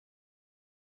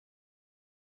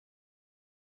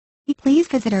Please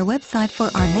visit our website for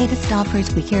our latest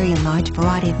offers. We carry a large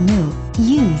variety of new,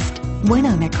 used,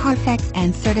 one-owner Carfax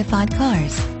and certified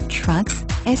cars, trucks,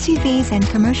 SUVs and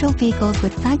commercial vehicles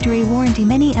with factory warranty.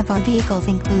 Many of our vehicles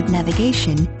include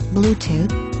navigation,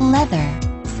 Bluetooth, leather,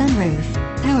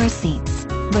 sunroof, power seats,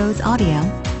 Bose audio,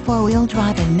 four-wheel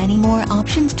drive and many more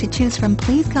options to choose from.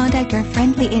 Please contact our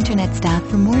friendly internet staff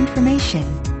for more information.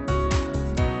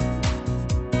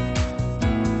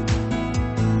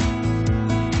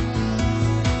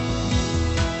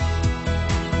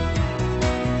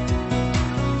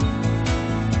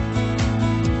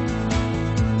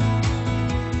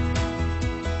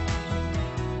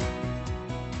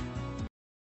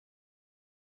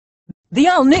 The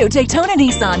all-new Daytona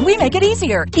Nissan. We make it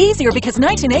easier. Easier because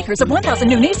 19 acres of 1,000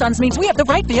 new Nissans means we have the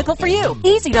right vehicle for you.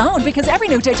 Easy to own because every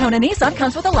new Daytona Nissan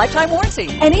comes with a lifetime warranty.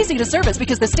 And easy to service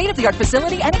because the state-of-the-art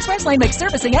facility and express lane makes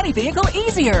servicing any vehicle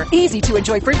easier. Easy to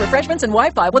enjoy free refreshments and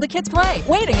Wi-Fi while the kids play.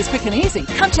 Waiting is quick and easy.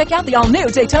 Come check out the all-new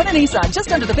Daytona Nissan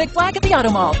just under the big flag at the Auto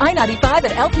Mall, I-95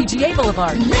 at LPGA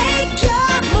Boulevard. Make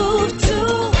your move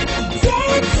to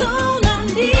Daytona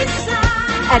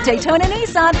Nissan. At Daytona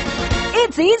Nissan,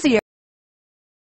 it's easier.